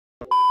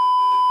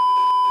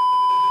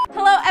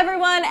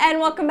everyone, and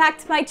welcome back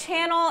to my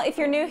channel. If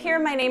you're new here,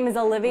 my name is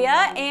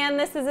Olivia, and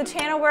this is a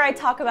channel where I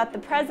talk about the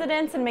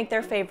presidents and make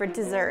their favorite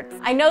desserts.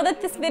 I know that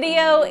this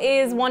video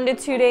is 1 to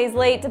 2 days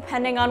late,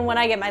 depending on when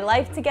I get my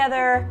life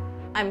together.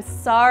 I'm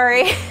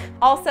sorry.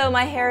 Also,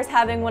 my hair is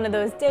having one of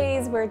those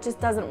days where it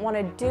just doesn't want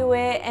to do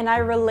it, and I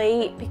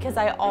relate because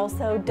I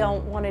also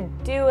don't want to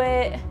do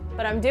it,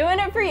 but I'm doing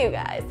it for you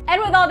guys.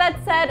 And with all that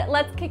said,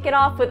 let's kick it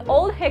off with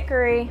Old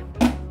Hickory,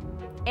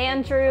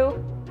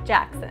 Andrew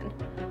Jackson.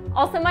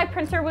 Also, my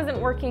printer wasn't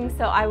working,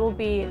 so I will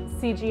be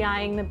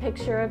CGIing the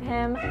picture of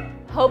him.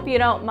 Hope you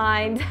don't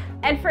mind.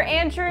 And for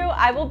Andrew,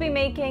 I will be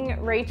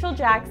making Rachel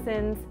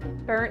Jackson's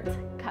burnt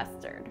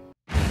custard.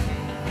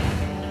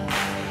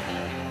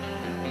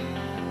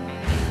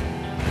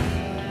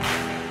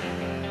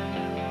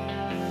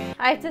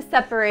 I have to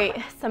separate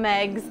some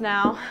eggs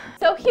now.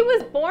 So he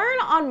was born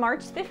on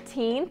March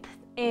 15th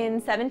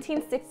in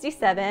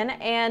 1767,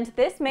 and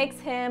this makes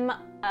him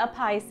a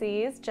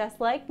Pisces, just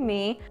like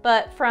me.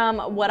 But from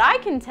what I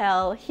can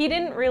tell, he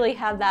didn't really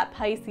have that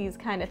Pisces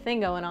kind of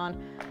thing going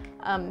on.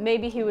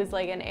 Maybe he was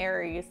like an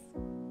Aries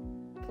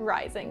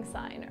rising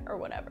sign or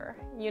whatever.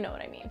 You know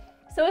what I mean.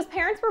 So his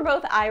parents were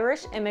both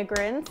Irish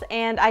immigrants,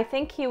 and I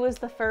think he was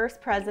the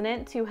first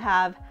president to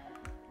have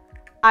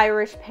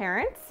Irish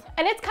parents.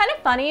 And it's kind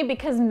of funny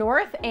because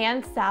North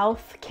and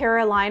South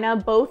Carolina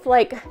both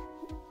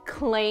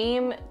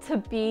claim to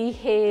be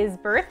his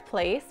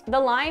birthplace. The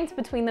lines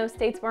between those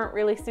states weren't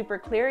really super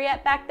clear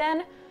yet back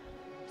then,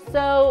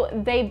 so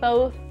they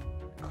both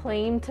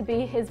claim to be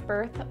his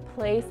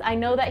birthplace. I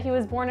know that he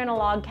was born in a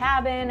log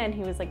cabin, and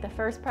he was like the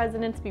first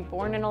president to be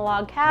born in a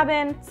log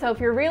cabin. So if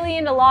you're really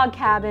into log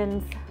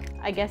cabins,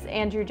 I guess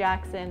Andrew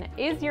Jackson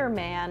is your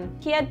man.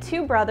 He had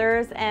 2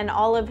 brothers, and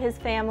all of his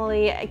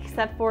family,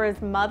 except for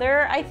his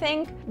mother, I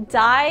think,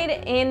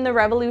 died in the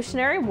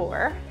Revolutionary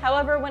War.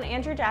 However, when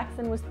Andrew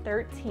Jackson was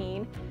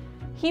 13,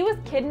 he was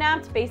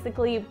kidnapped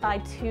basically by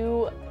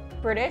 2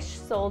 British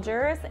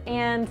soldiers,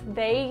 and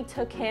they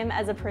took him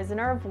as a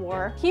prisoner of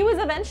war. He was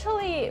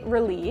eventually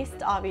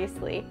released,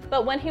 obviously,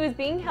 but when he was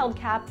being held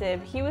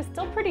captive, he was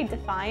still pretty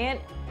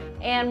defiant,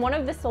 and one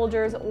of the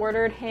soldiers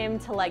ordered him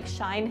to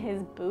shine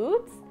his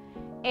boots.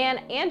 And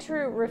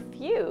Andrew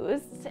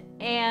refused,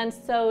 and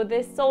so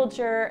this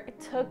soldier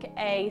took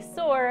a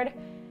sword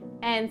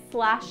and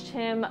slashed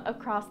him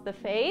across the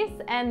face,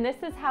 and this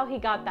is how he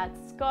got that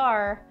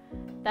scar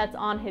that's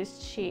on his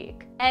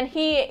cheek. And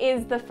he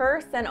is the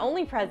first and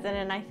only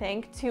president, I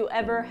think, to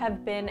ever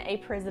have been a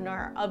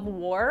prisoner of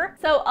war.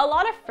 So a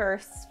lot of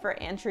firsts for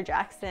Andrew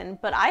Jackson,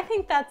 but I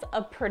think that's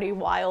a pretty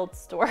wild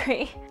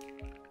story.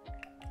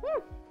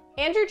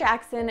 Andrew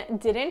Jackson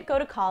didn't go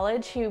to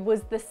college. He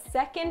was the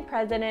second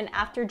president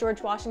after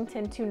George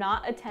Washington to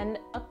not attend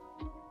a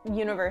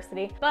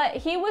university, but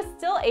he was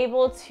still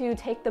able to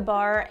take the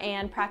bar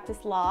and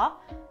practice law,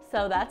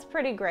 so that's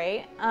pretty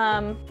great. I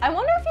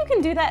wonder if you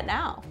can do that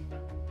now.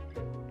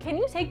 Can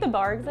you take the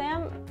bar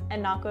exam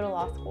and not go to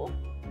law school?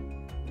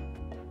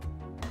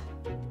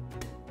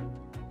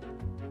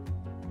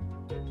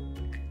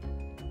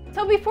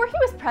 So before he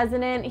was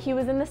president, he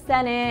was in the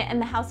Senate and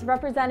the House of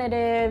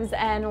Representatives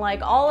and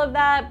all of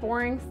that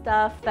boring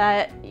stuff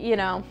that, you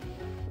know,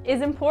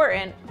 is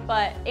important.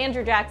 But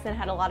Andrew Jackson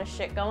had a lot of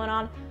shit going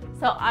on,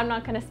 so I'm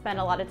not gonna spend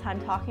a lot of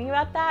time talking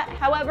about that.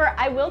 However,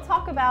 I will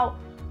talk about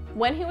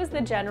when he was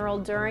the general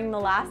during the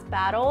last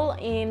battle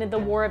in the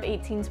War of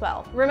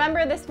 1812.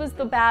 Remember, this was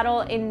the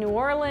battle in New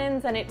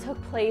Orleans, and it took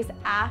place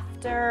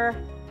after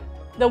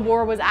the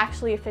war was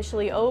actually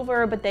officially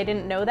over, but they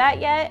didn't know that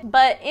yet.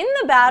 But in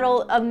the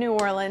Battle of New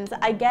Orleans,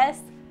 I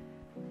guess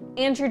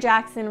Andrew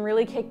Jackson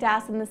really kicked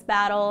ass in this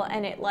battle,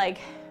 and it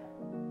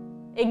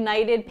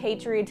ignited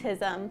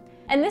patriotism.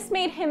 And this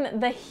made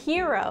him the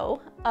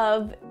hero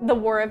of the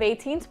War of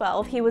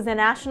 1812. He was a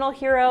national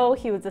hero,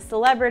 he was a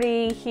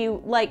celebrity,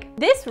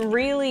 this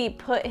really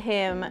put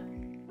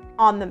him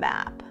on the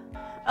map.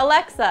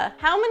 Alexa,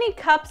 how many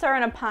cups are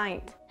in a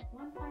pint?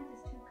 1 pint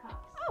is 2 cups.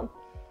 Oh,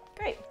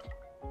 great.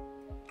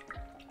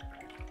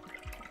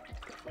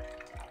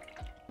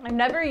 I've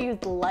never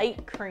used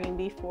light cream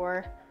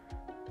before.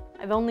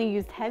 I've only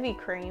used heavy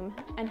cream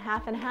and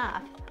half.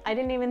 I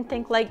didn't even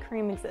think light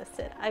cream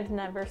existed. I've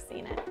never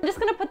seen it. I'm just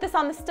gonna put this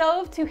on the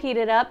stove to heat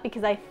it up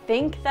because I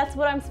think that's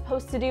what I'm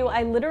supposed to do.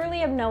 I literally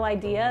have no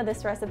idea.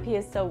 This recipe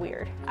is so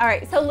weird. All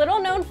right, so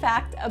little known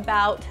fact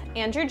about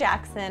Andrew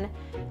Jackson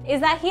is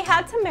that he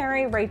had to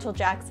marry Rachel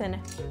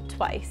Jackson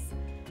twice.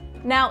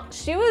 Now,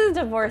 she was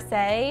a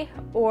divorcee,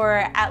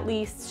 or at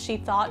least she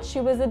thought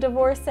she was a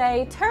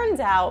divorcee.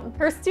 Turns out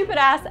her stupid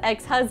ass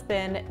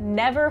ex-husband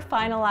never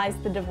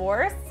finalized the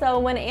divorce. So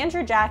when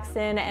Andrew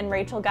Jackson and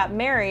Rachel got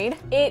married,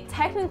 it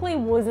technically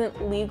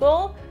wasn't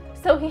legal.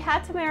 So he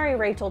had to marry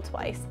Rachel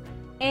twice.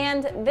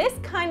 And this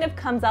kind of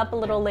comes up a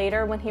little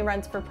later when he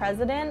runs for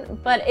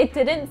president, but it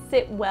didn't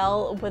sit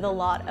well with a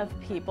lot of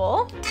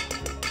people.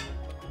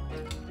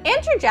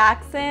 Andrew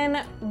Jackson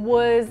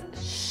was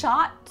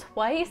shot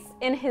twice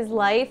in his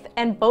life,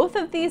 and both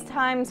of these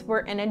times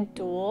were in a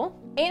duel.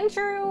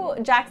 Andrew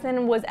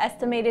Jackson was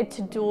estimated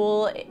to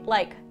duel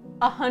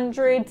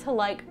 100 to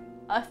like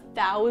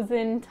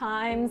 1,000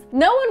 times.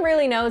 No one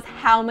really knows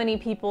how many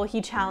people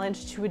he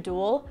challenged to a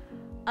duel,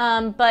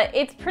 but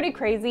it's pretty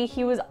crazy.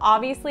 He was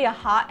obviously a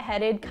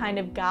hot-headed kind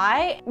of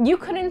guy. You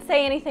couldn't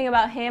say anything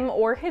about him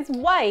or his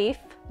wife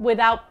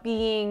without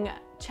being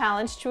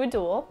challenged to a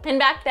duel. And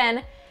back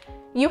then,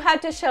 you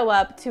had to show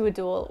up to a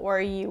duel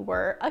or you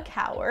were a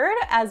coward.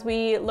 As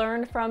we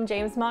learned from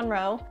James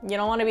Monroe, you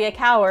don't want to be a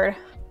coward.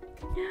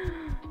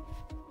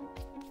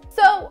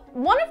 So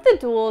one of the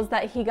duels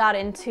that he got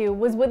into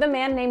was with a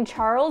man named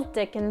Charles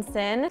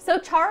Dickinson. So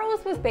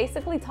Charles was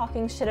basically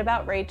talking shit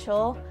about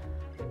Rachel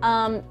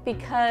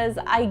because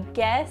I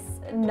guess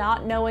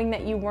not knowing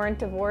that you weren't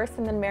divorced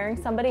and then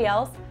marrying somebody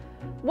else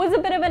was a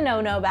bit of a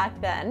no-no back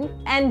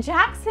then. And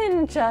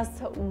Jackson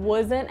just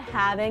wasn't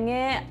having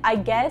it. I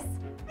guess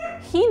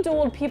he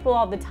dueled people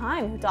all the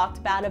time who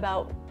talked bad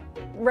about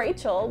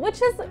Rachel,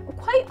 which is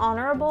quite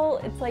honorable.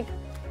 It's like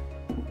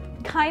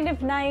kind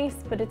of nice,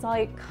 but it's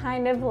like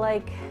kind of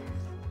like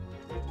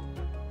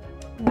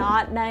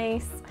not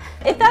nice.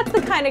 If that's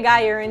the kind of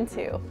guy you're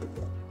into,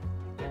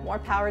 more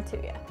power to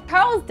you.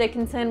 Charles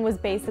Dickinson was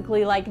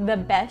basically like the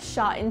best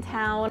shot in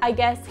town. I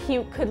guess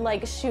he could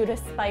like shoot a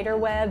spider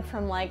web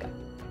from like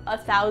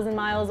 1,000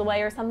 miles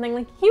away or something.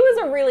 Like, he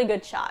was a really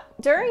good shot.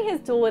 During his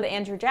duel with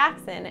Andrew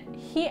Jackson,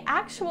 he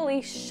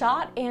actually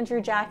shot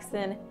Andrew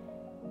Jackson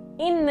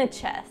in the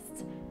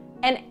chest.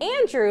 And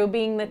Andrew,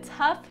 being the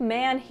tough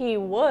man he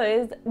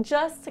was,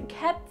 just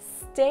kept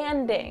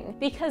standing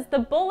because the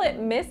bullet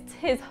missed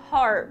his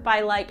heart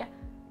by like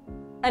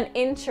an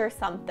inch or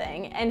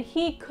something, and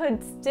he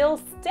could still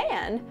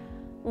stand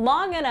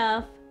long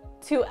enough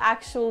to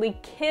actually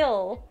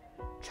kill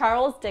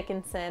Charles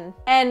Dickinson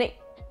and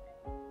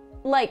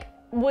like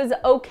was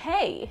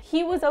okay.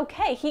 He was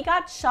okay. He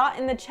got shot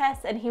in the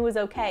chest and he was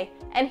okay.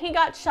 And he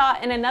got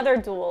shot in another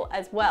duel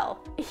as well.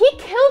 He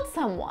killed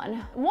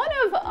someone. One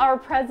of our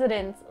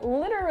presidents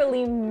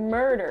literally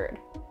murdered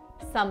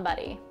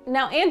somebody.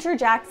 Now, Andrew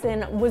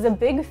Jackson was a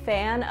big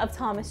fan of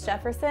Thomas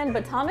Jefferson,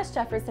 but Thomas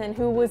Jefferson,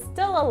 who was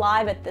still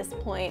alive at this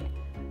point,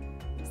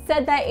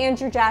 said that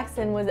Andrew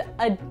Jackson was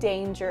a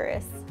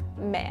dangerous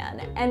man.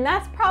 And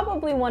that's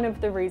probably one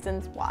of the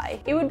reasons why.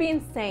 It would be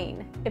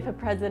insane if a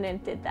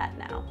president did that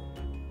now.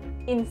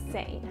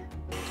 Insane.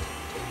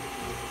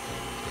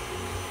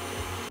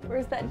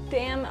 Where's that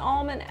damn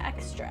almond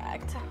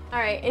extract? All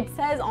right, it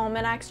says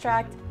almond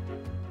extract,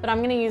 but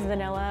I'm gonna use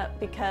vanilla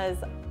because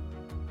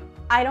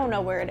I don't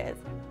know where it is.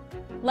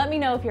 Let me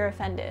know if you're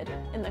offended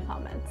in the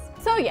comments.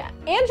 So yeah,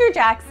 Andrew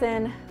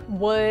Jackson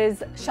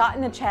was shot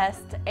in the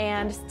chest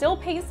and still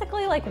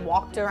basically like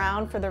walked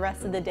around for the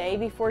rest of the day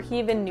before he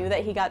even knew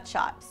that he got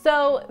shot.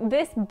 So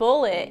this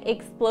bullet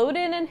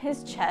exploded in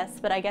his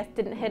chest, but I guess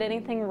didn't hit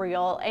anything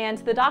real. And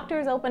the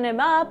doctors opened him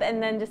up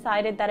and then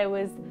decided that it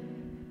was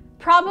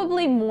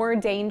probably more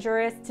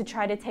dangerous to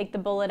try to take the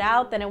bullet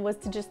out than it was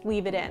to just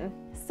leave it in.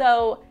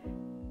 So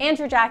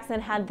Andrew Jackson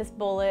had this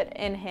bullet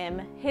in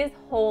him his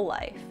whole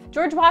life.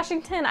 George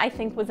Washington, I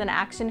think, was an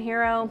action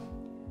hero.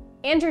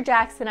 Andrew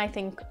Jackson, I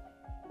think,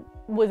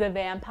 was a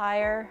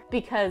vampire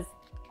because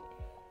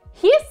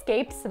he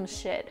escaped some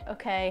shit,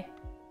 okay?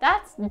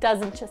 That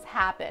doesn't just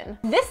happen.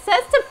 This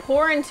says to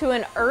pour into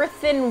an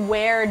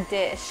earthenware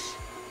dish.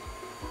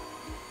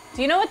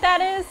 Do you know what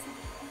that is?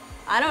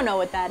 I don't know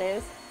what that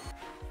is.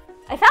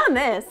 I found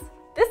this.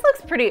 This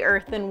looks pretty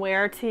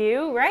earthenware to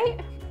you, right?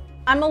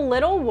 I'm a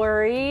little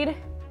worried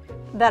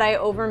that I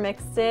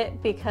overmixed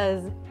it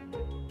because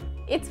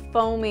it's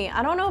foamy.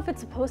 I don't know if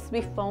it's supposed to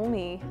be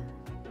foamy.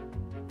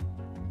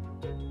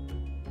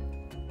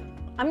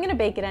 I'm gonna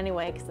bake it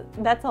anyway because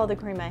that's all the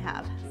cream I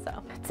have, so.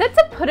 It said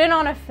to put it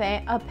on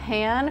a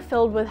pan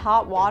filled with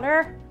hot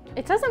water.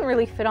 It doesn't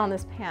really fit on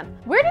this pan.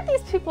 Where did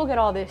these people get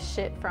all this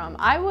shit from?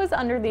 I was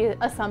under the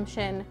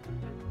assumption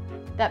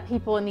that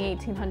people in the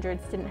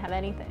 1800s didn't have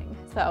anything.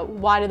 So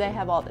why do they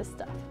have all this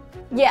stuff?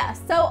 Yeah,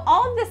 so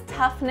all of this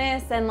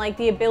toughness and like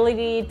the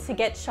ability to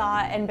get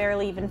shot and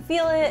barely even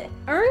feel it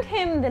earned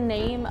him the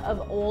name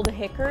of Old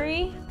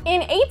Hickory.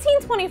 In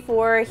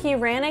 1824, he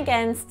ran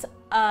against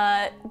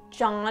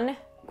John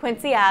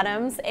Quincy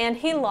Adams and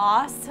he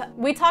lost.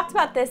 We talked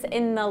about this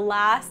in the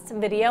last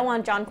video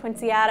on John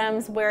Quincy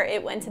Adams where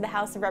it went to the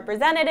House of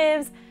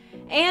Representatives,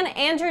 and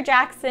Andrew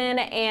Jackson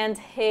and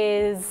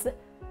his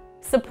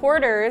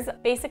supporters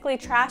basically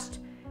trashed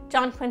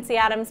John Quincy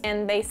Adams,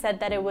 and they said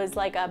that it was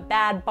like a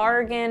bad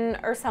bargain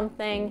or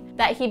something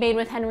that he made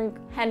with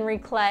Henry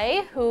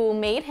Clay, who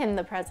made him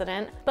the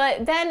president.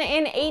 But then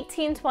in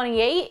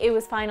 1828, it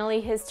was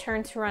finally his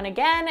turn to run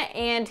again,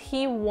 and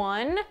he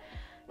won,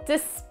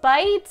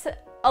 despite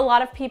a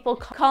lot of people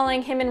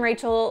calling him and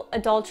Rachel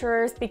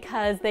adulterers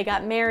because they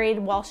got married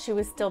while she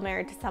was still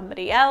married to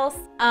somebody else.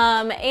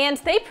 And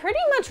they pretty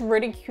much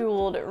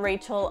ridiculed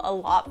Rachel a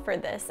lot for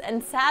this.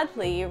 And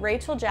sadly,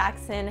 Rachel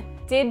Jackson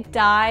did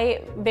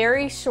die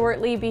very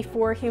shortly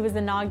before he was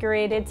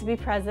inaugurated to be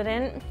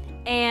president.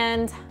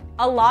 And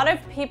a lot of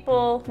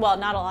people, well,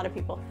 not a lot of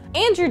people,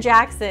 Andrew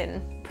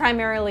Jackson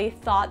primarily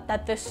thought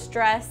that the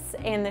stress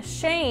and the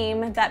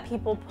shame that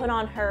people put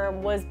on her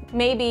was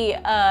maybe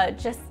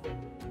just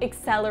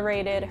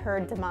accelerated her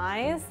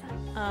demise.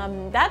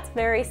 That's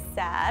very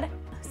sad.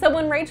 So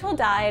when Rachel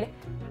died,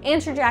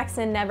 Andrew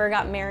Jackson never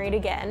got married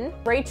again.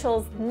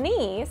 Rachel's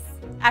niece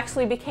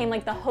actually became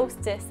like the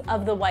hostess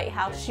of the White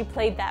House. She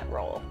played that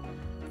role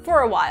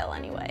for a while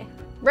anyway.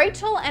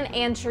 Rachel and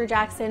Andrew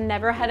Jackson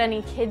never had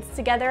any kids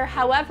together.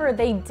 However,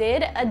 they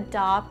did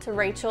adopt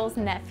Rachel's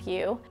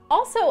nephew.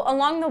 Also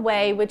along the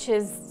way, which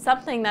is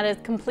something that is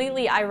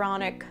completely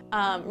ironic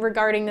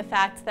regarding the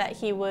fact that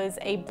he was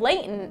a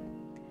blatant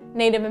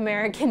Native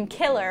American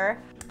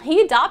killer,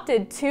 he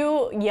adopted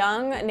 2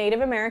 young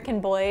Native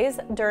American boys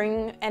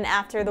during and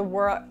after the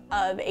War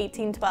of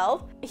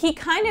 1812. He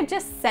kind of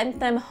just sent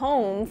them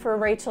home for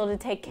Rachel to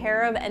take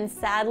care of, and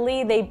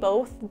sadly they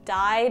both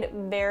died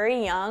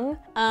very young.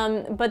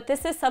 But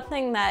this is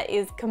something that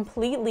is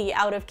completely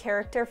out of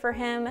character for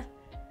him.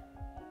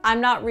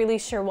 I'm not really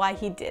sure why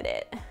he did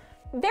it.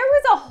 There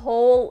was a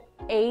whole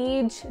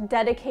age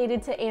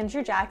dedicated to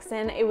Andrew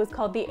Jackson. It was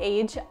called the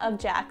Age of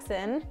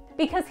Jackson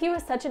because he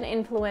was such an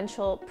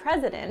influential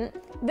president.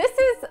 This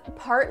is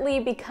partly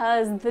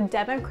because the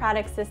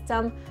democratic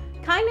system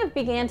kind of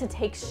began to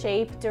take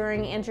shape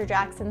during Andrew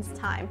Jackson's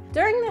time.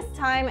 During this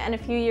time and a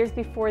few years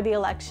before the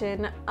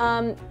election,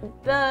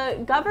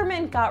 the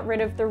government got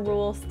rid of the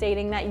rule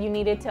stating that you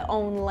needed to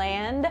own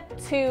land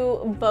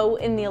to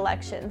vote in the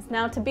elections.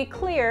 Now, to be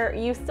clear,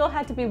 you still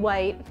had to be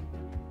white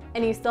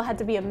and you still had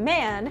to be a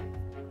man,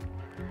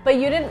 but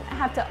you didn't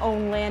have to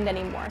own land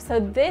anymore. So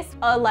this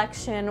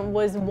election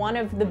was one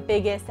of the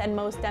biggest and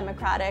most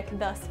democratic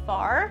thus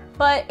far.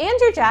 But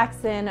Andrew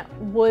Jackson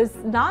was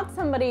not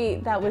somebody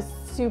that was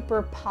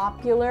super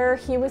popular.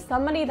 He was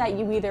somebody that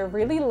you either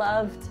really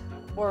loved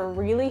or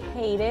really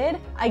hated.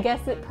 I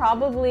guess it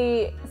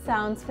probably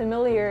sounds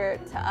familiar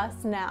to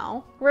us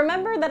now.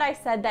 Remember that I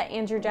said that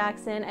Andrew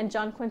Jackson and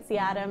John Quincy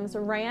Adams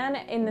ran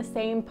in the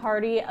same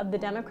party of the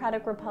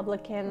Democratic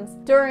Republicans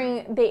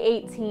during the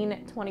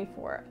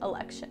 1824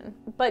 election.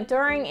 But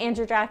during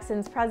Andrew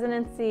Jackson's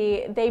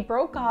presidency, they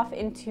broke off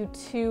into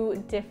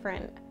 2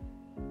 different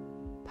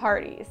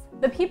parties.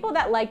 The people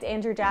that liked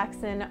Andrew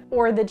Jackson,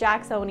 or the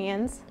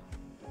Jacksonians,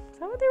 is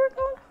that what they were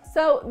called?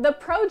 So the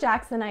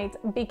pro-Jacksonites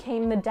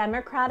became the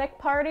Democratic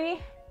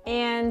Party,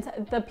 and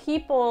the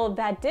people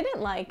that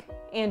didn't like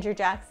Andrew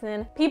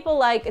Jackson, people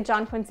like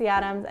John Quincy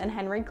Adams and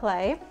Henry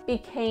Clay,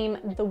 became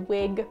the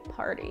Whig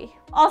Party.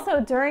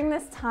 Also, during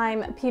this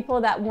time, people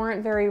that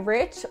weren't very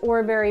rich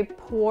or very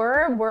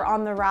poor were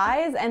on the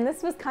rise, and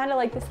this was kind of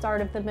like the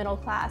start of the middle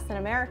class in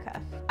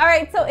America. All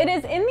right, so it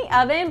is in the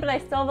oven, but I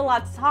still have a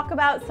lot to talk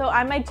about, so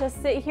I might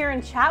just sit here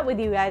and chat with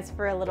you guys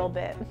for a little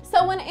bit.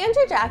 So when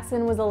Andrew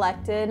Jackson was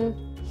elected,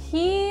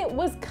 he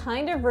was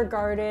kind of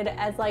regarded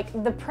as like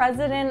the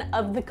president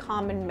of the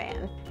common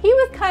man. He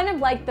was kind of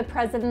like the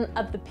president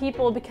of the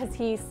people because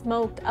he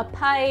smoked a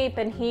pipe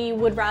and he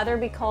would rather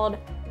be called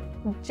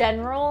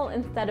general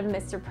instead of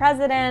Mr.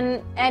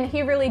 President. And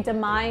he really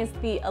demised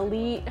the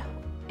elite,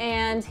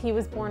 and he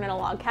was born in a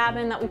log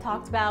cabin that we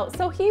talked about.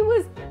 So he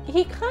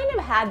kind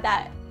of had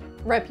that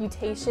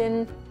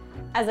reputation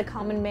as a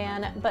common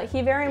man, but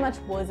he very much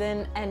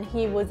wasn't, and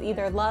he was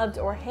either loved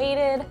or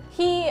hated.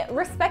 He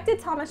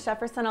respected Thomas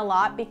Jefferson a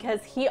lot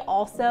because he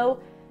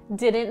also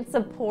didn't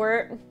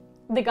support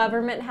the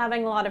government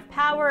having a lot of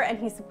power, and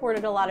he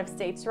supported a lot of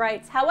states'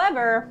 rights.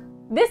 However,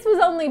 this was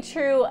only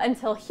true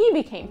until he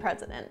became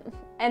president.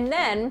 And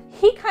then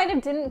he kind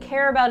of didn't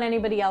care about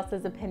anybody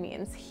else's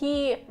opinions.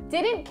 He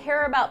didn't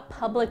care about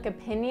public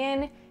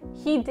opinion.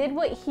 He did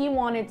what he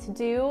wanted to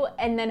do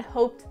and then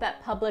hoped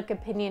that public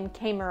opinion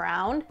came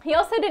around. He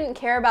also didn't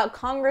care about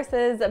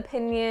Congress's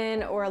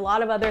opinion or a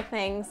lot of other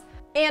things.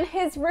 And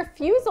his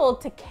refusal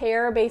to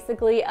care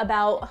basically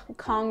about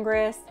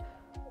Congress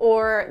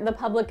or the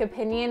public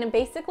opinion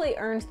basically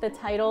earned the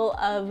title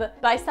of,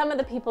 by some of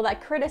the people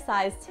that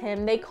criticized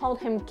him, they called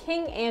him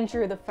King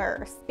Andrew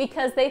I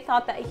because they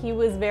thought that he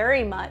was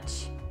very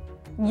much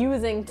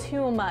using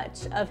too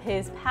much of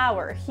his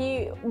power.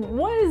 He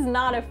was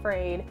not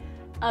afraid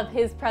of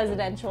his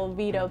presidential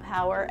veto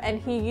power,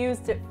 and he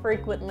used it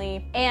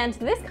frequently. And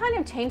this kind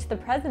of changed the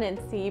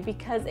presidency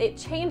because it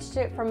changed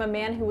it from a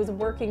man who was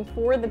working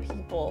for the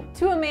people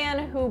to a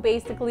man who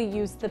basically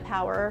used the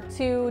power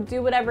to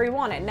do whatever he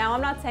wanted. Now,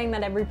 I'm not saying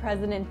that every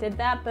president did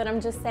that, but I'm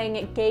just saying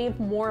it gave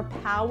more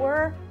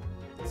power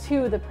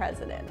to the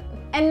president.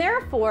 And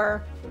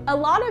therefore, a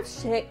lot of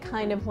shit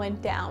kind of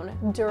went down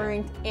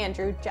during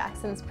Andrew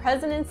Jackson's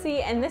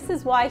presidency, and this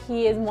is why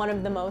he is one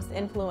of the most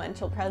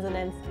influential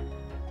presidents,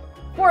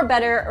 for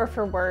better or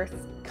for worse,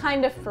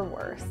 kind of for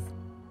worse.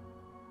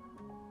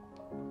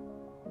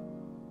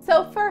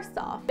 So first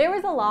off, there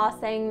was a law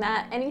saying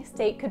that any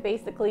state could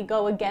basically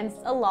go against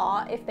a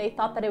law if they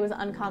thought that it was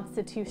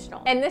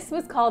unconstitutional. And this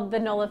was called the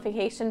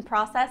nullification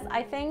process,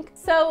 I think.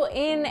 So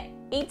in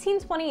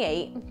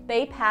 1828,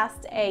 they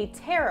passed a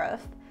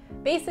tariff,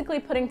 basically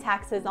putting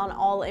taxes on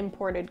all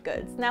imported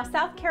goods. Now,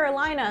 South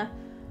Carolina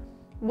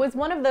was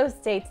one of those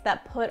states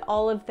that put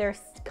all of their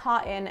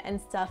cotton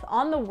and stuff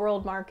on the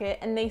world market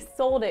and they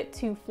sold it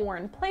to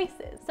foreign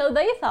places. So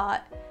they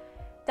thought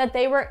that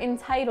they were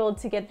entitled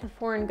to get the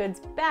foreign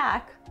goods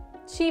back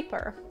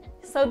cheaper.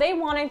 So they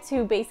wanted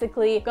to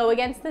basically go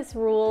against this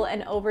rule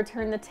and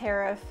overturn the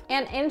tariff.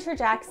 And Andrew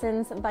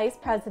Jackson's vice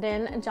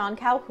president, John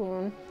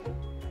Calhoun,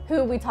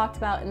 who we talked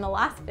about in the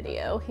last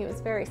video, he was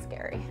very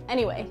scary.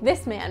 Anyway,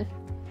 this man,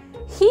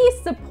 he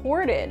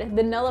supported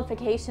the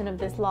nullification of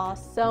this law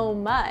so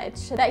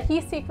much that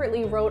he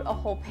secretly wrote a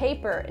whole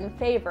paper in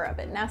favor of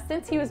it. Now,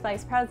 since he was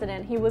vice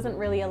president, he wasn't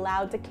really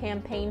allowed to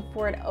campaign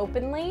for it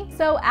openly.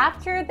 So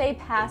after they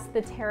passed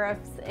the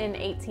tariffs in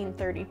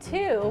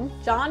 1832,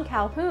 John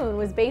Calhoun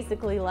was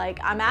basically like,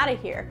 I'm out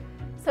of here.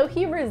 So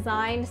he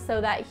resigned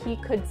so that he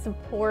could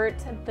support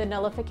the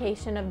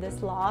nullification of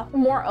this law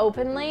more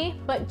openly,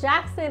 but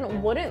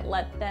Jackson wouldn't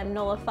let them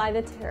nullify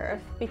the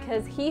tariff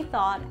because he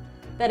thought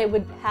that it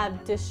would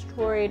have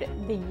destroyed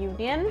the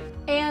Union.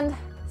 And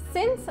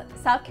since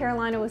South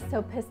Carolina was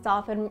so pissed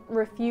off and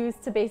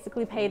refused to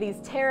basically pay these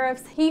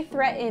tariffs, he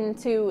threatened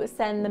to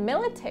send the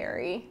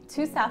military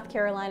to South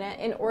Carolina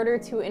in order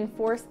to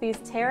enforce these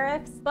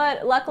tariffs.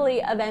 But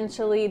luckily,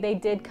 eventually they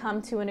did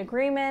come to an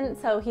agreement,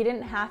 so he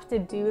didn't have to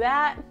do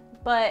that.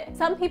 But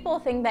some people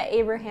think that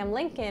Abraham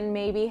Lincoln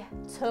maybe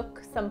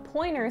took some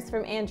pointers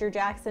from Andrew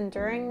Jackson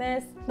during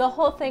this. The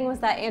whole thing was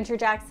that Andrew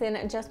Jackson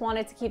just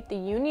wanted to keep the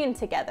Union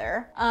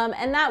together.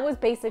 And that was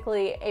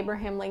basically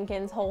Abraham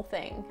Lincoln's whole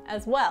thing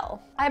as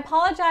well. I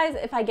apologize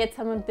if I get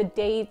some of the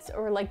dates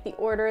or like the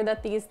order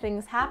that these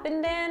things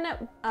happened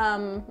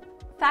in.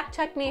 Fact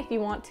check me if you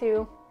want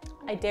to.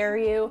 I dare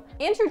you.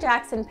 Andrew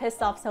Jackson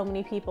pissed off so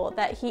many people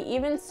that he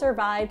even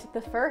survived the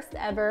first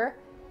ever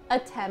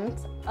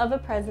attempt of a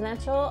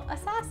presidential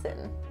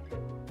assassin.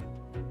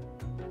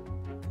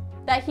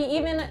 That he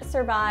even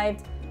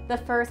survived the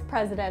first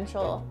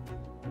presidential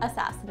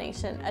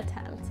assassination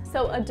attempt.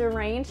 So a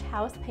deranged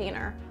house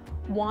painter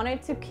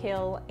wanted to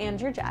kill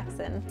Andrew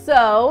Jackson.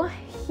 So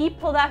he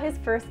pulled out his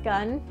first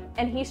gun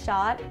and he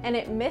shot and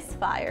it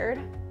misfired.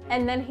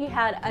 And then he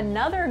had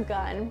another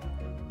gun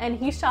and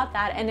he shot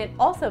that and it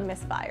also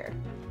misfired.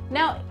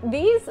 Now,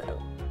 these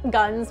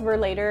guns were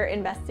later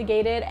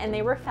investigated and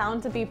they were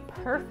found to be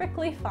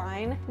perfectly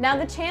fine. Now,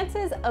 the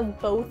chances of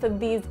both of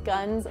these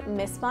guns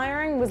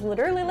misfiring was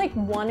literally like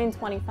 1 in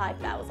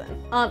 25,000.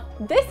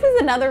 This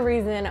is another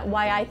reason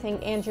why I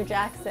think Andrew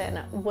Jackson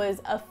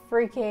was a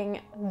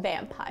freaking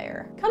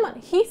vampire. Come on,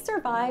 he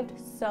survived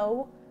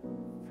so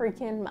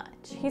freaking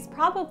much. He's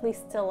probably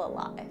still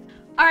alive.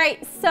 All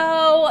right,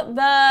 so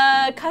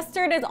the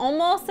custard is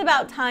almost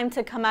about time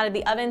to come out of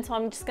the oven, so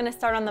I'm just gonna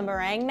start on the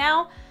meringue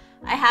now.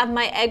 I have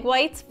my egg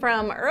whites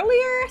from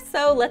earlier,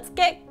 so let's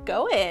get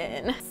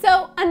going.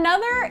 So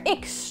another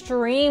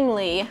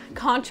extremely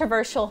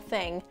controversial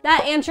thing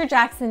that Andrew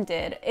Jackson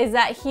did is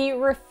that he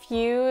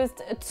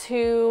refused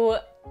to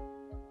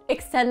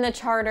extend the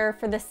charter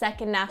for the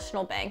second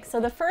national bank. So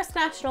the first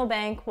national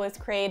bank was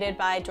created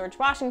by George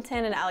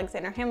Washington and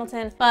Alexander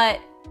Hamilton, but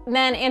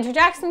then Andrew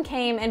Jackson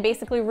came and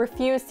basically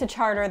refused to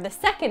charter the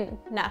second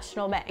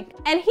national bank.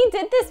 And he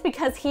did this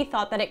because he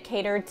thought that it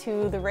catered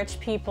to the rich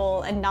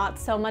people and not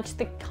so much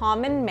the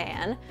common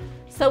man.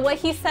 So what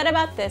he said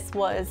about this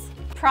was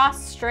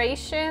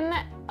prostration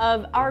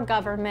of our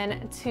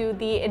government to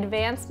the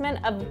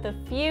advancement of the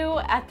few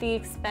at the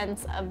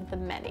expense of the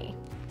many.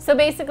 So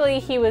basically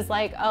he was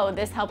like, oh,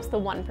 this helps the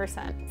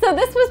 1%. So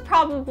this was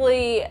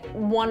probably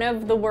one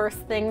of the worst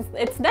things.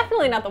 It's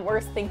definitely not the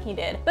worst thing he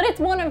did, but it's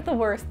one of the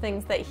worst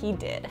things that he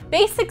did.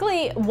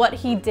 Basically what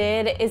he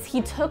did is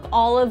he took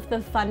all of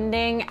the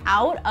funding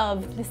out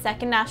of the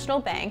Second National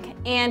Bank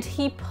and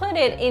he put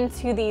it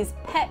into these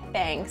pet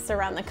banks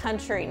around the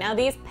country. Now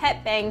these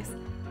pet banks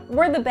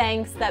were the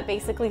banks that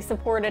basically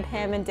supported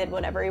him and did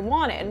whatever he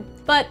wanted.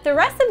 But the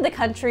rest of the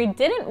country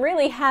didn't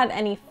really have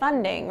any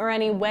funding or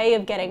any way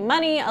of getting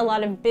money. A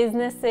lot of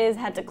businesses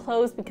had to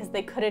close because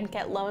they couldn't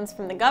get loans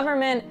from the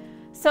government.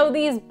 So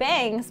these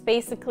banks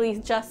basically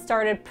just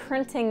started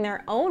printing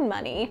their own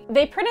money.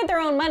 They printed their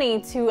own money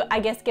to,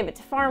 I guess, give it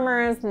to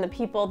farmers and the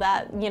people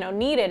that, you know,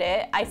 needed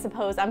it, I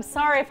suppose. I'm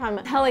sorry if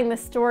I'm telling the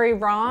story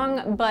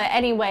wrong, but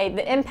anyway,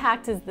 the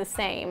impact is the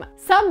same.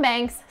 Some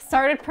banks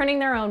started printing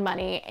their own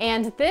money,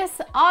 and this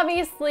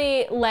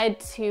obviously led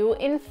to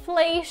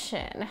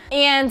inflation.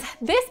 And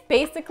this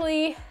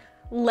basically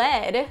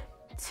led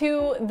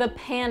to the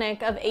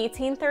panic of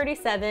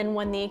 1837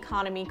 when the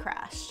economy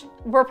crashed.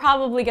 We're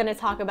probably gonna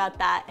talk about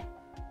that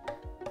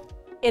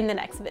in the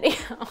next video.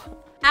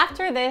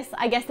 After this,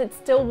 I guess it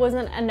still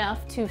wasn't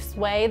enough to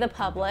sway the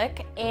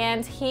public,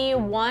 and he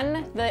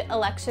won the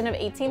election of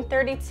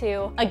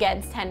 1832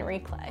 against Henry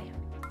Clay.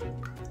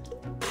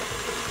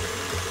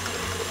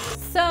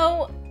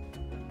 So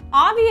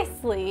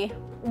obviously,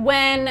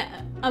 when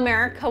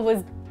America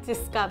was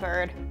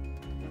discovered,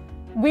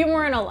 we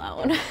weren't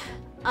alone.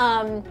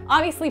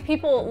 Obviously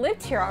people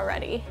lived here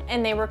already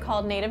and they were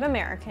called Native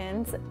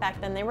Americans.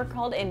 Back then they were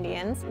called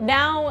Indians.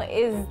 Now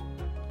is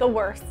the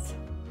worst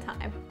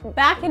time.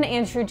 Back in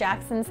Andrew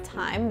Jackson's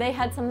time, they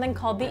had something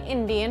called the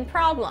Indian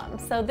problem.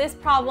 So this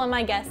problem,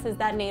 I guess, is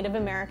that Native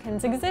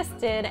Americans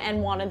existed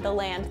and wanted the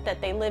land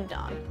that they lived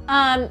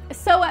on.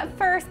 So at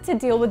first, to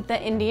deal with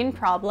the Indian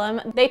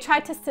problem, they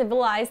tried to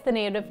civilize the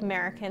Native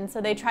Americans.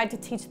 So they tried to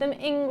teach them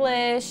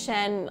English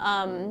and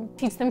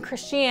teach them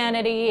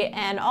Christianity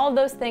and all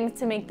those things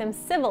to make them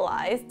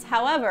civilized.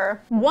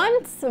 However,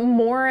 once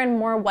more and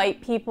more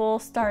white people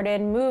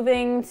started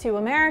moving to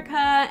America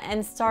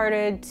and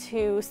started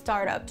to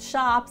start up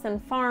shops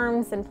and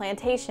farms and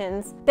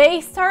plantations,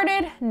 they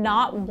started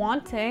not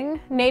wanting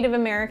Native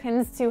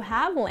Americans to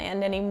have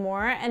land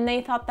anymore, and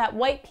they thought that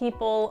white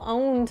people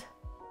owned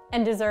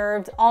and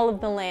deserved all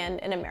of the land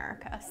in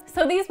America.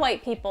 So these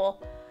white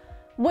people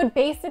would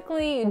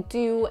basically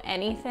do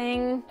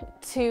anything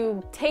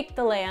to take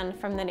the land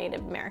from the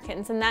Native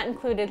Americans, and that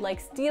included like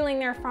stealing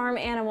their farm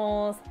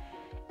animals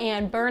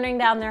and burning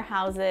down their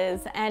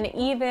houses and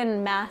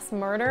even mass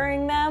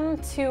murdering them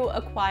to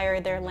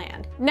acquire their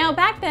land. Now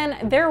back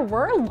then, there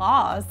were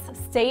laws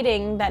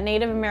stating that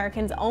Native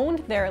Americans owned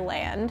their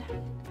land,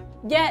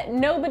 yet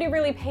nobody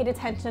really paid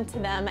attention to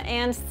them.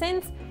 And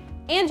since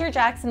Andrew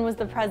Jackson was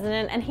the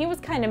president and he was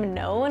kind of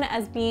known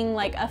as being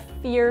like a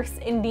fierce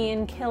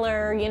Indian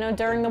killer, you know,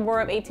 during the War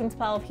of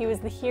 1812, he was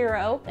the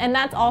hero. And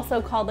that's also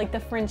called like the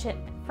French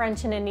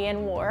and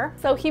Indian War.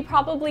 So he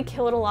probably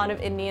killed a lot of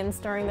Indians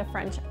during the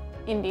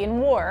French-Indian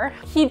War.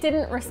 He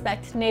didn't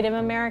respect Native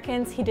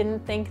Americans. He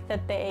didn't think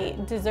that they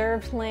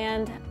deserved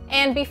land.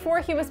 And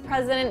before he was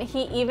president,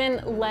 he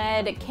even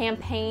led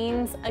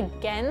campaigns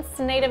against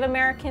Native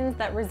Americans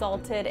that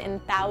resulted in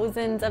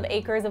thousands of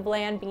acres of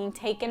land being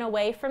taken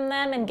away from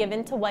them and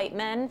given to white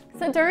men.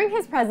 So during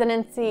his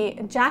presidency,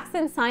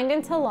 Jackson signed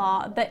into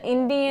law the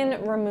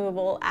Indian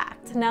Removal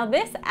Act. Now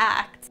this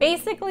act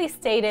basically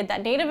stated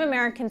that Native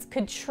Americans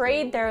could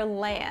trade their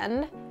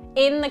land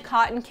in the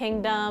Cotton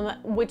Kingdom,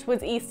 which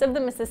was east of the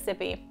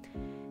Mississippi,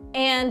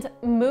 and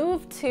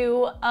move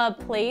to a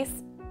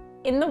place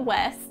in the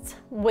West,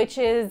 which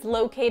is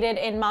located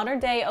in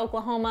modern-day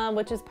Oklahoma,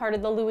 which is part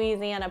of the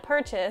Louisiana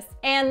Purchase,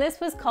 and this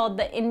was called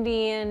the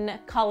Indian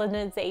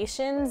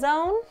Colonization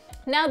Zone.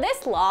 Now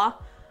this law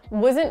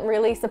wasn't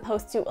really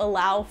supposed to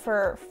allow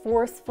for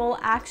forceful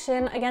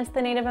action against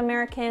the Native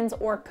Americans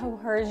or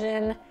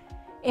coercion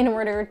in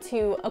order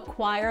to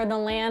acquire the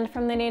land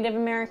from the Native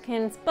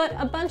Americans, but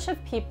a bunch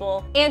of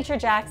people, Andrew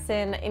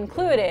Jackson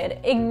included,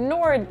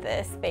 ignored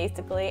this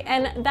basically,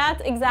 and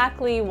that's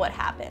exactly what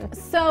happened.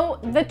 So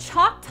the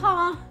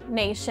Choctaw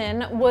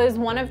Nation was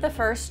one of the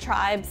first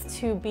tribes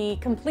to be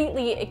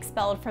completely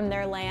expelled from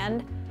their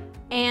land,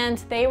 and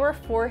they were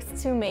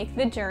forced to make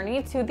the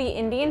journey to the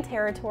Indian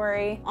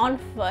Territory on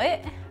foot,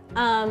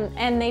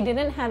 and they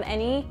didn't have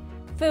any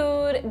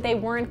food, they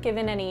weren't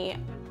given any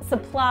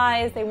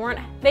supplies,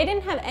 they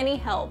didn't have any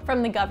help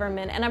from the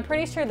government, and I'm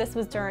pretty sure this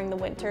was during the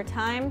winter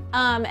time,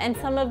 and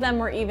some of them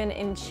were even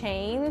in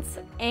chains,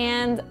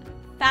 and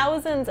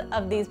thousands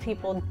of these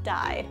people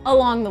died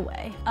along the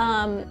way.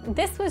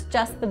 This was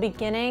just the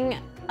beginning.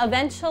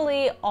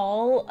 Eventually,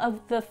 all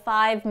of the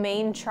 5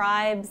 main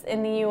tribes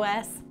in the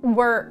US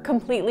were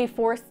completely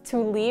forced to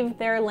leave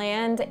their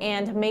land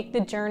and make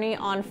the journey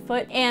on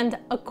foot, and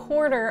a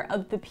quarter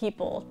of the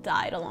people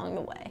died along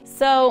the way.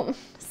 So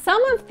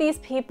some of these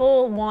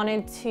people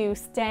wanted to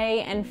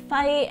stay and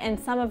fight, and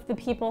some of the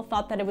people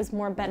thought that it was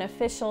more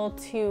beneficial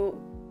to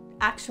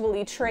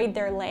actually trade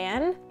their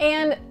land.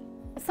 And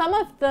some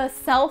of the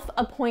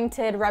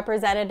self-appointed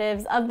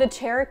representatives of the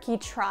Cherokee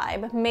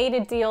tribe made a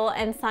deal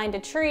and signed a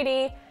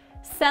treaty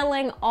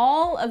selling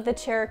all of the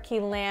Cherokee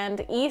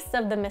land east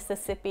of the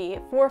Mississippi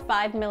for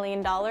 $5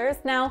 million.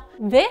 Now,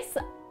 this,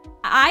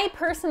 I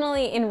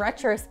personally, in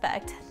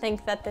retrospect,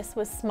 think that this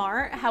was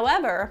smart.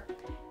 However,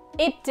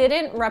 it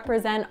didn't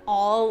represent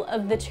all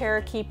of the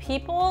Cherokee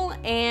people,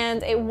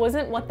 and it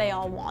wasn't what they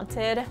all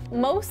wanted.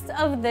 Most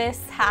of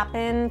this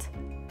happened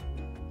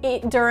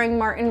during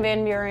Martin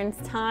Van Buren's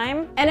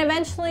time, and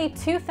eventually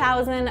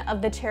 2,000 of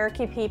the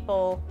Cherokee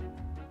people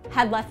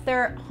had left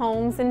their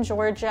homes in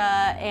Georgia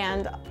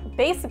and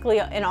basically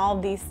in all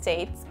of these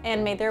states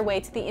and made their way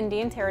to the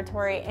Indian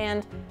Territory.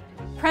 And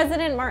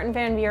President Martin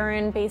Van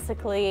Buren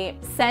basically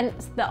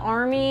sent the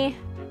army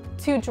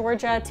to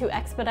Georgia to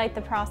expedite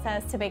the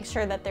process, to make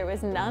sure that there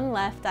was none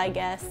left, I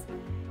guess.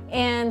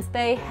 And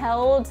they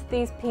held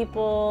these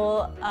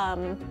people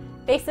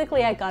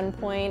basically at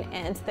gunpoint,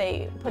 and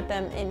they put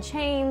them in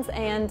chains,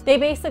 and they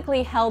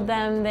basically held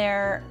them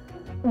there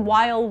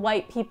while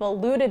white people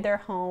looted their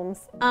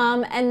homes,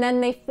 and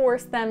then they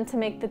forced them to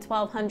make the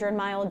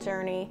 1,200-mile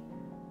journey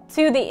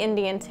to the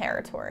Indian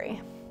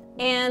Territory.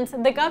 And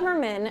the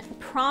government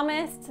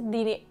promised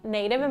the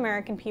Native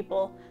American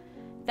people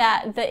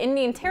that the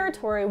Indian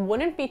Territory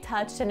wouldn't be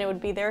touched and it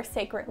would be their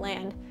sacred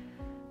land.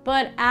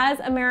 But as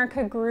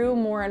America grew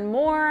more and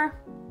more,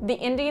 the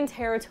Indian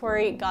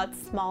Territory got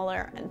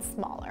smaller and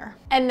smaller.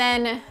 And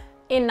then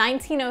in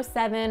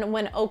 1907,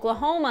 when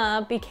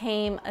Oklahoma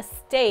became a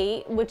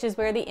state, which is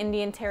where the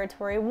Indian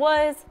Territory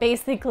was,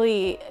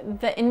 basically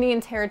the Indian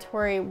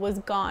Territory was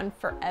gone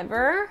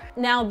forever.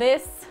 Now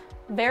this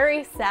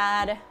very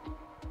sad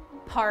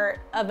part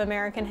of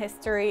American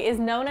history is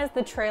known as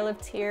the Trail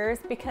of Tears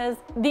because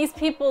these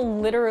people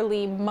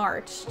literally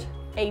marched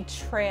a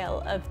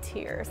trail of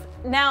tears.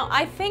 Now,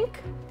 I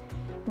think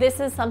this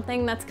is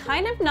something that's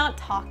kind of not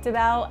talked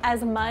about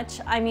as much.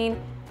 I mean,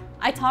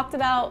 I talked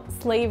about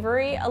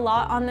slavery a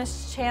lot on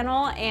this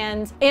channel,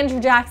 and Andrew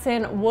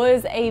Jackson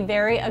was a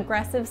very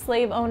aggressive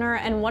slave owner,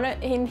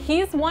 and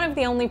he's one of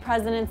the only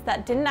presidents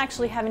that didn't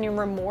actually have any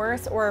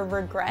remorse or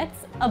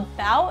regrets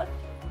about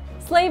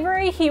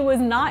slavery. He was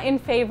not in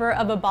favor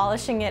of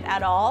abolishing it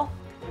at all.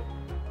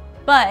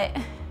 But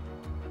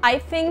I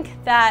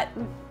think that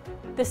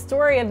the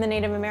story of the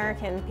Native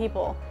American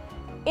people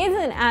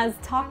isn't as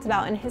talked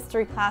about in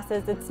history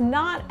classes. It's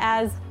not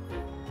as,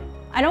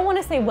 I don't want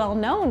to say well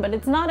known, but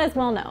it's not as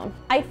well known.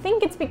 I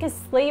think it's because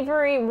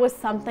slavery was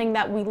something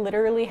that we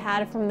literally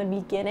had from the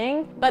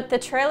beginning, but the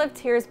Trail of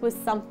Tears was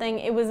something,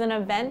 it was an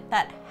event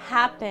that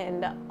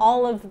happened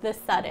all of the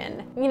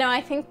sudden. You know,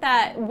 I think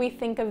that we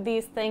think of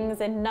these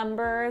things in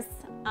numbers,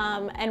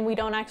 and we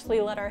don't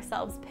actually let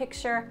ourselves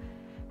picture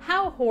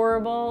how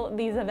horrible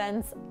these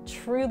events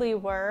truly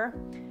were.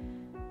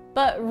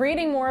 But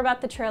reading more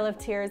about the Trail of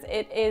Tears,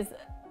 it is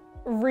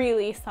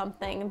really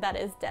something that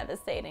is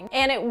devastating.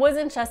 And it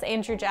wasn't just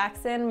Andrew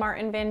Jackson,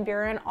 Martin Van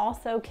Buren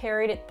also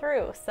carried it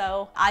through.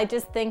 So I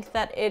just think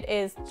that it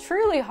is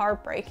truly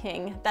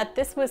heartbreaking that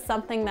this was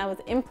something that was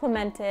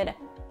implemented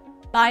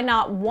by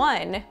not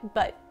one,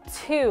 but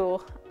two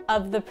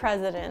of the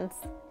presidents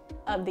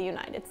of the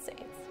United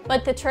States.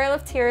 But the Trail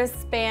of Tears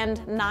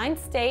spanned 9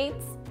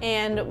 states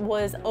and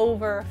was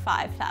over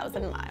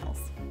 5,000 miles.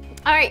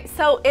 All right,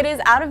 so it is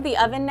out of the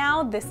oven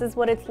now. This is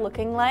what it's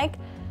looking like.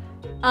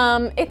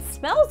 It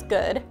smells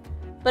good,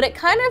 but it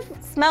kind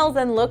of smells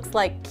and looks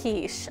like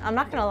quiche. I'm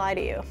not gonna lie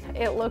to you.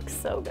 It looks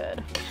so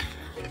good.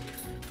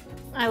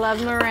 I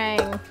love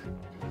meringue.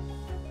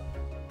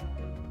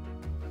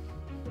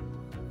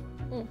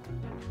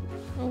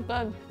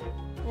 Good,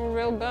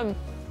 real good.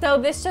 So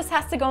this just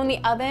has to go in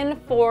the oven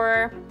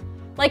for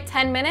like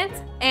 10 minutes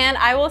and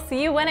I will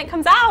see you when it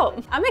comes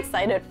out. I'm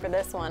excited for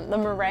this one. The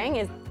meringue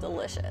is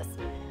delicious.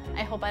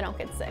 I hope I don't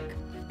get sick.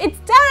 It's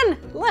done,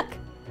 look.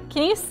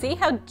 Can you see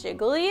how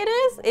jiggly it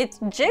is? It's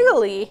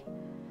jiggly,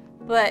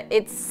 but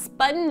it's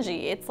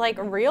spongy. It's like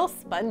real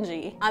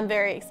spongy. I'm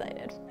very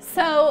excited.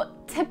 So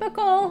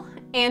typical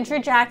Andrew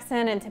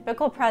Jackson and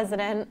typical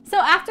president. So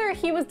after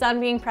he was done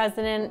being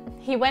president,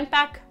 he went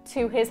back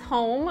to his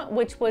home,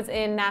 which was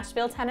in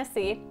Nashville,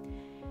 Tennessee,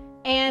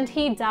 and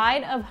he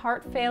died of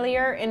heart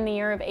failure in the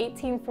year of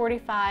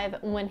 1845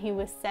 when he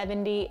was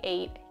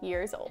 78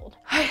 years old.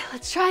 All right,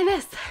 let's try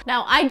this.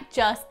 Now, I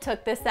just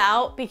took this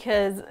out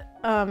because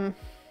I'm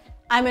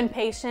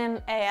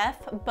impatient AF,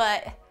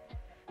 but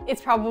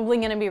it's probably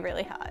gonna be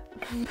really hot.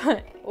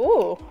 But,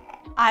 ooh,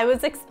 I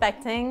was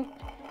expecting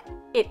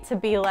it to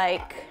be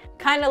like,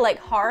 kind of like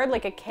hard,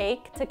 like a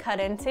cake to cut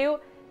into.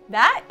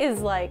 That is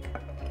like,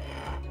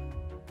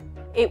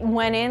 it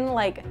went in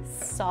like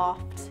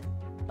soft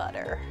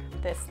butter,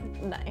 this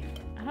knife.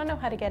 I don't know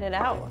how to get it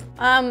out.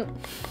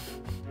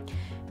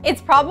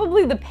 It's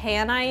probably the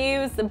pan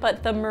I use,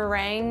 but the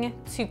meringue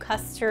to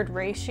custard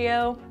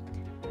ratio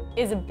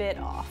is a bit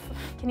off.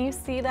 Can you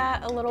see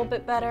that a little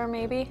bit better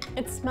maybe?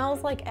 It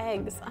smells like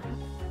eggs.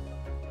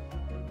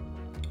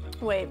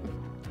 Wait.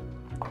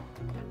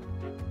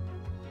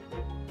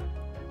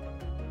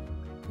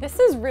 This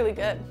is really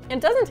good.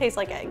 It doesn't taste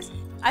like eggs.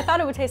 I thought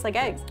it would taste like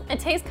eggs. It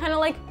tastes kind of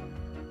like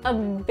a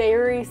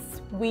very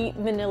sweet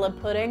vanilla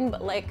pudding,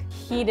 but like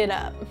heated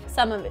up.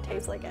 Some of it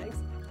tastes like eggs.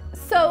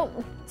 So,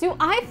 do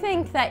I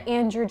think that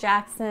Andrew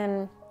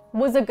Jackson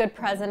was a good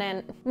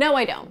president? No,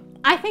 I don't.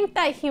 I think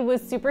that he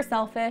was super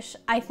selfish.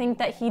 I think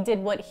that he did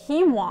what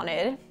he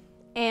wanted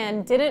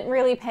and didn't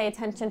really pay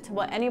attention to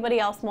what anybody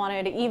else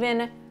wanted,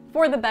 even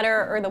for the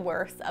better or the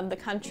worse of the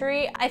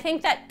country. I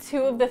think that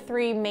 2 of the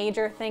 3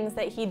 major things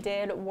that he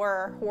did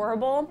were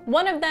horrible.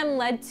 One of them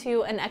led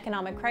to an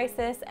economic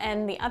crisis,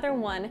 and the other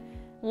one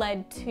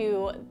led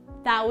to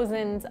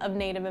thousands of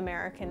Native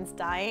Americans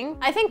dying.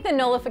 I think the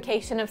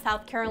nullification of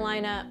South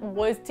Carolina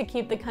was to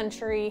keep the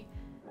country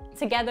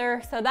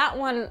together, so that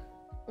one,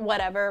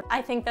 whatever.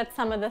 I think that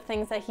some of the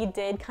things that he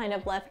did kind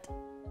of left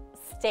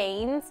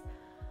stains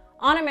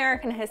on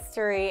American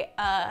history.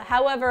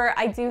 However,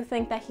 I do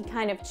think that he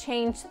kind of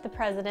changed the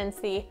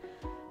presidency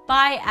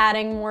by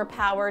adding more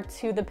power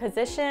to the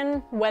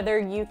position. Whether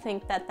you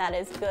think that that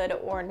is good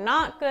or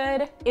not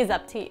good is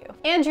up to you.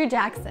 Andrew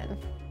Jackson.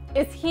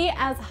 Is he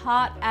as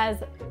hot as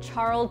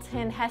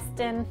Charlton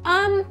Heston?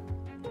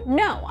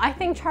 No, I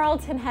think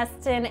Charlton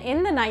Heston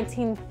in the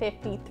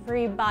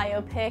 1953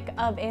 biopic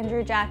of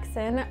Andrew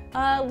Jackson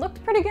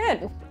looked pretty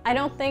good. I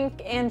don't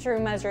think Andrew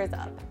measures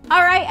up.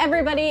 All right,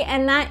 everybody,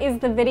 and that is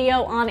the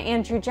video on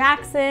Andrew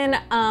Jackson.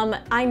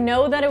 I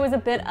know that it was a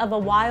bit of a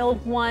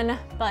wild one,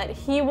 but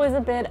he was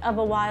a bit of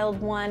a wild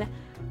one.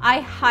 I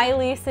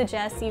highly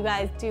suggest you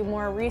guys do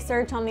more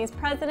research on these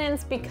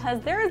presidents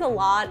because there is a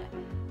lot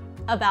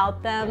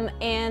about them,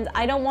 and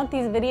I don't want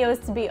these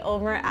videos to be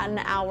over an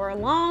hour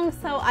long,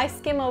 so I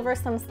skim over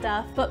some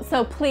stuff. But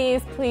so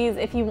please,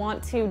 if you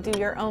want to do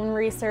your own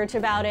research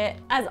about it,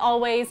 as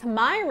always,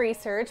 my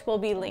research will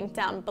be linked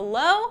down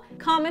below.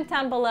 Comment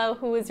down below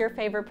who is your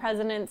favorite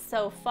president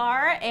so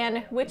far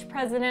and which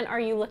president are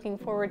you looking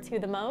forward to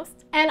the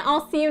most. And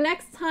I'll see you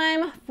next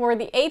time for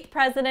the 8th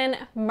president,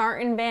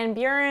 Martin Van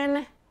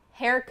Buren,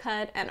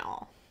 haircut and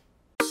all.